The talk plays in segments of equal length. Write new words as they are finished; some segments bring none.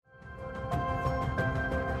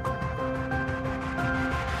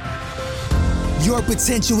Your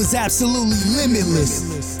potential is absolutely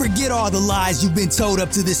limitless. Forget all the lies you've been told up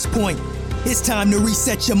to this point. It's time to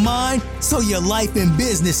reset your mind so your life and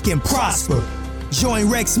business can prosper. Join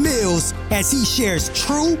Rex Mills as he shares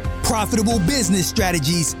true, profitable business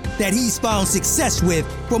strategies that he's found success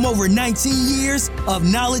with from over 19 years of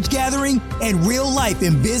knowledge gathering and real life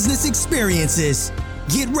and business experiences.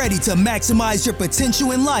 Get ready to maximize your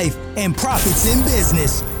potential in life and profits in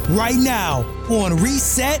business right now on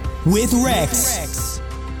Reset with Rex.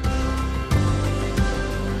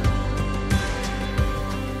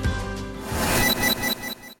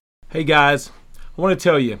 Hey guys, I want to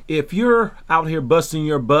tell you, if you're out here busting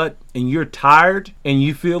your butt and you're tired and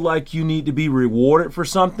you feel like you need to be rewarded for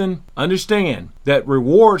something, understand that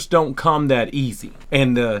rewards don't come that easy.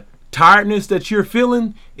 And the tiredness that you're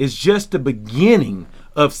feeling is just the beginning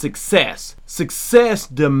of success. Success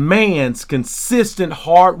demands consistent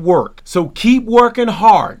hard work. So keep working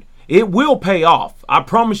hard. It will pay off. I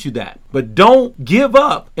promise you that. But don't give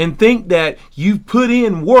up and think that you've put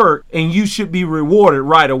in work and you should be rewarded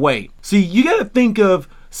right away. See, you got to think of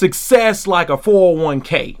success like a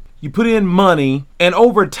 401k. You put in money and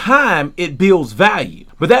over time it builds value.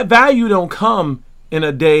 But that value don't come in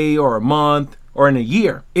a day or a month or in a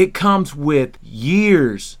year. It comes with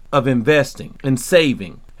years of investing and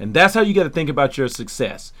saving. And that's how you got to think about your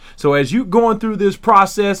success. So as you're going through this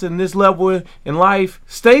process and this level in life,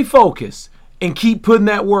 stay focused and keep putting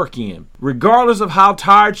that work in. Regardless of how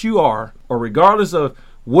tired you are or regardless of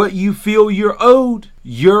what you feel you're owed,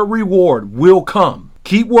 your reward will come.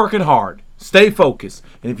 Keep working hard. Stay focused.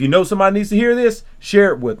 And if you know somebody needs to hear this,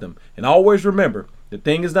 share it with them. And always remember, the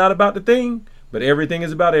thing is not about the thing, but everything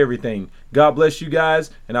is about everything. God bless you guys,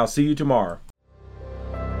 and I'll see you tomorrow.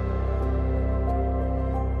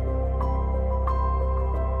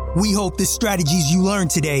 We hope the strategies you learned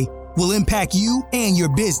today will impact you and your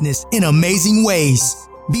business in amazing ways.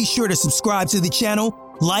 Be sure to subscribe to the channel,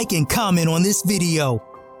 like and comment on this video.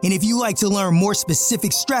 And if you like to learn more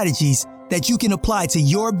specific strategies that you can apply to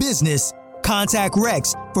your business, contact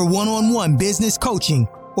Rex for one-on-one business coaching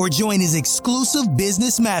or join his exclusive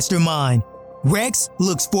business mastermind. Rex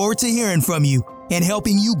looks forward to hearing from you and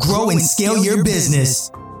helping you grow and scale your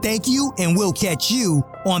business. Thank you, and we'll catch you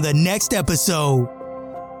on the next episode.